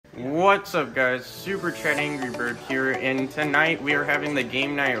What's up, guys? Super Chat Angry Bird here, and tonight we are having the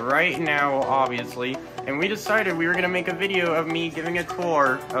game night right now, obviously, and we decided we were going to make a video of me giving a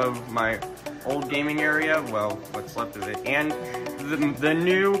tour of my old gaming area, well, what's left of it, and the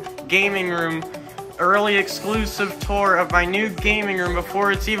new gaming room, early exclusive tour of my new gaming room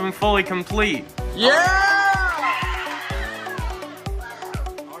before it's even fully complete. Yeah!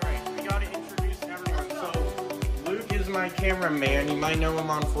 My cameraman, you might know him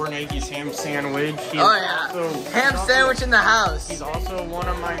on Fortnite. He's Ham Sandwich. Ham Sandwich in the house. He's also one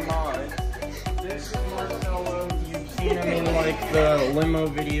of my mods. This is Marcelo. You've seen him in like the limo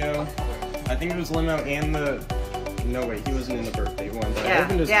video. I think it was limo and the. No wait, he wasn't in the birthday one. But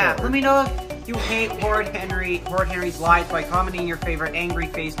yeah. Let me know if you hate Horde Henry's lies by commenting your favorite angry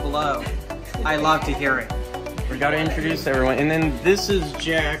face below. I love to hear it. We gotta introduce everyone, and then this is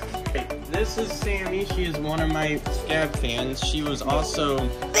Jack. This is Sammy. She is one of my Scab fans. She was also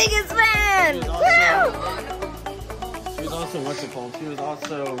biggest fan. She was also what's it called? She was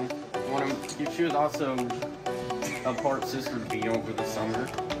also a part sister to me over the summer.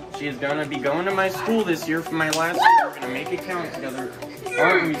 She is gonna be going to my school this year for my last year. We're gonna make it count together,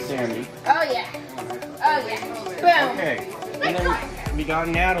 aren't we, Sammy? Oh yeah. Oh yeah. Boom. Okay. And then we got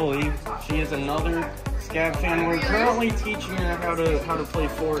Natalie. She is another Scab fan. We're currently teaching her how to play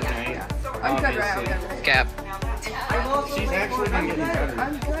Fortnite. I'm good, right? Scab. She's actually been getting better.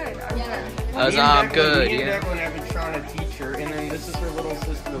 I'm good. I'm good, Me and yeah. Declan have been trying to teach her, and then this is her little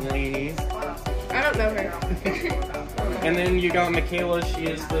sister, Lainey. I don't know her. And then you got Michaela. She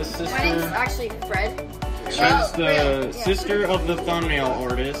is the sister. My name's actually Fred. She's the sister of the thumbnail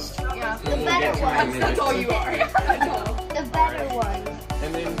artist. Yeah. The better one. That's all you are. The better one.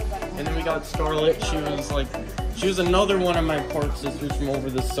 And then we got Scarlett. She was another one of my part sisters from over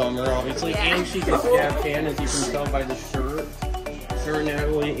the summer, obviously, and she's a Scab fan, as you can tell by the shirt. Her,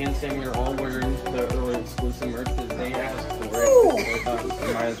 Natalie, and Sammy are all wearing the early exclusive merch because they asked for it, so I thought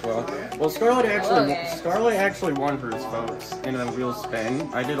I might as well. Well, Scarlett actually won hers, folks, in a real spin.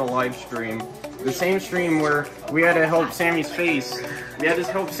 I did a live stream, the same stream where we had to help Sammy's face. We had to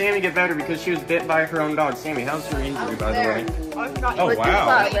help Sammy get better because she was bit by her own dog. Sammy, how's your injury, by the way? Oh,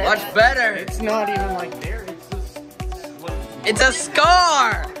 wow. Much better. It's not even like there. It's a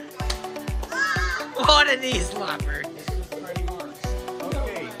scar. What are these lovers?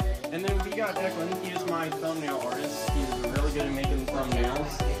 Okay, and then we got Declan. He is my thumbnail artist. He's really good at making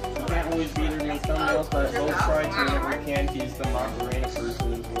thumbnails. You can't always be there to make thumbnails, but we'll try to whenever we can. He's the Macarena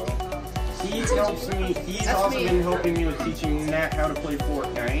person as well. He's also been helping me with teaching Nat how to play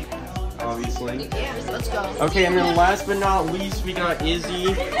Fortnite, obviously. Yeah, let's go. Okay, and then last but not least, we got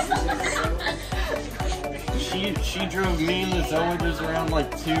Izzy. She drove me and the Zellwagons around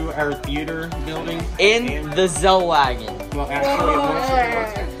like to our theater building. In the Zellwagon. Well, actually,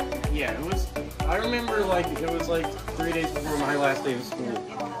 it was. I remember it was like 3 days before my last day of school.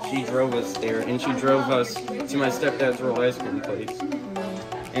 She drove us there, and she drove us to my stepdad's rolled ice cream place.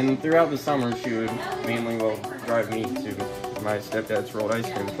 And throughout the summer, she would mainly drive me to my stepdad's rolled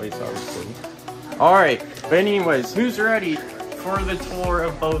ice cream place, obviously. All right, but anyways, who's ready for the tour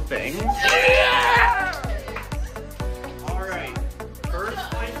of both things? Yeah!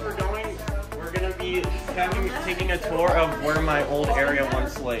 Taking a tour of where my old area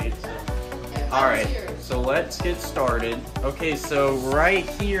once laid. Alright, so let's get started. Okay, so right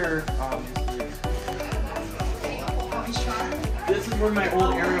here, obviously, this is where my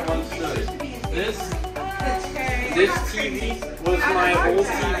old area once stood. This TV was my old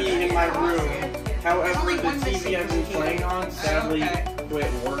TV in my room. However, the TV I've been playing on sadly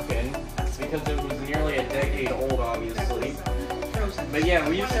quit working because it was nearly a decade old, obviously. But yeah,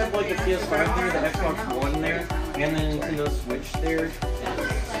 we used to have like a PS5 there, the Xbox One there, and the Nintendo Switch there.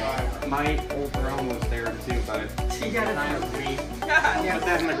 My old throne was there too, but we put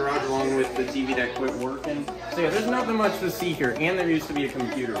that in the garage along with the TV that quit working. So yeah, there's nothing much to see here, and there used to be a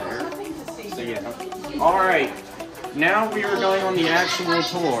computer there. So yeah. Alright, now we are going on the actual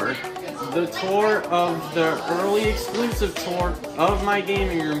tour. The tour of the early exclusive tour of my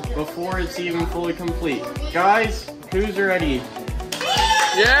gaming room before it's even fully complete. Guys, who's ready?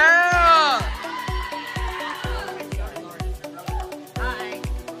 Yeah! Hi.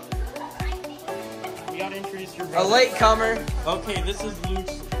 You gotta introduce your A brother. latecomer. Okay, this is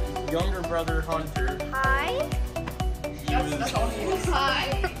Luke's younger brother, Hunter. Hi.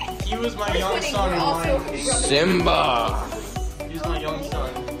 He was my young son in Lion King. Simba. He's my young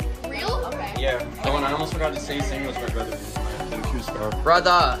son. Real? Okay. Yeah. Oh, and I almost forgot to say Sam was my brother. Thank scar.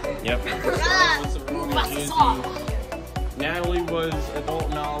 Brother. Yep. Natalie was adult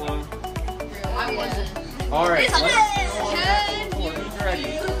Nala. I wasn't. Alright, let's go on. Who's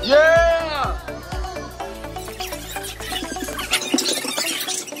ready? Yeah!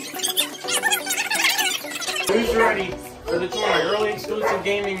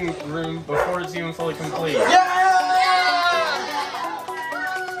 gaming room before it's even fully complete. Alright,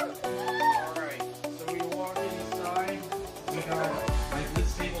 so we walk inside. We got, like,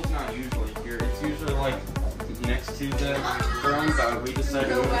 this table's not usually here. It's usually like next to the throne, but we decided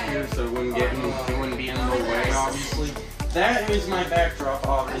to move here so it wouldn't be in the way, obviously. That is my backdrop,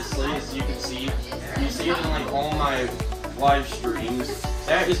 obviously, as you can see. You see it in like all my live streams.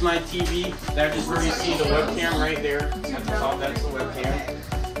 That is my TV. That is where you see the webcam right there. At the top, that's the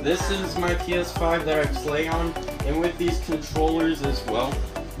webcam. This is my PS5 that I play on, and with these controllers as well,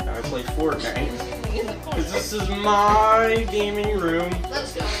 I play Fortnite. Because this is my gaming room.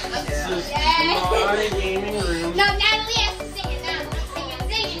 Let's go. This is my gaming room. No, Natalie has to sing it now.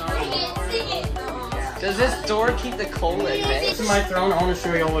 Sing it. Does this door keep the cold at bay? This is my throne. I want to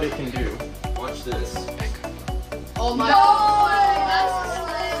show y'all what it can do. Watch this. Oh my god.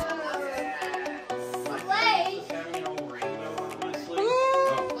 It's having an old rainbow, obviously.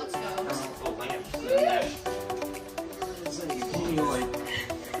 Oh, Let's go. turn off the lamps. It's like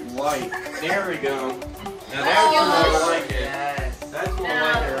light. There we go. Now that's more like it. That's more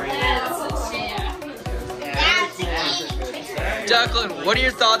like it right there. Declan, what are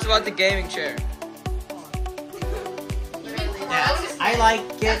your thoughts about the gaming chair? I like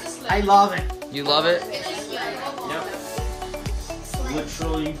it. I love it. You love it? Yep.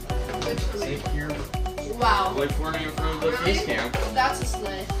 Literally, sit here. Wow. Like Fortnite in front of the face cam. That's a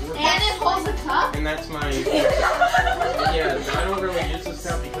slay. And it holds a cup? And that's my. Yeah, I don't really use this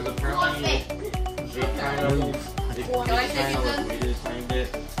cup because apparently it kind of weighted a tiny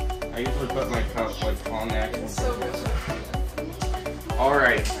bit. I usually put my cup like on the actual.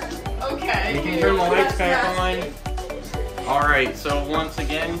 Alright. Okay. We can turn the lights back on. Alright, so once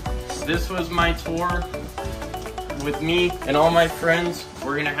again, this was my tour with me and all my friends.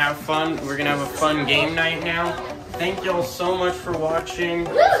 We're gonna have fun. We're gonna have a fun game night now. Thank y'all so much for watching.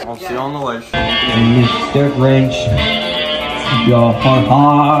 I'll see you on the live stream. Mr. Grinch, your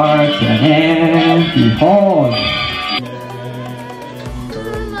heart's an empty hole.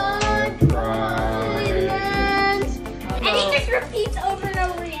 And he just repeats over and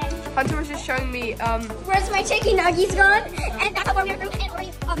over again. Hunter was just showing me, Where's my chicken nuggies gone? And that's how we're gonna get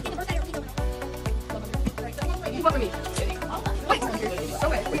ready. you want me? Wait, okay.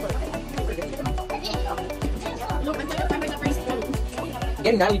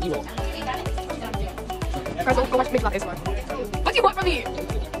 Get Natalie D-roll. Guys, go watch me play this one. What do you want from me?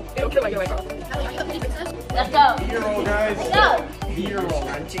 It'll kill my Let's go. B-roll, guys. Go.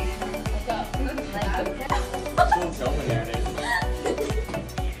 B-roll.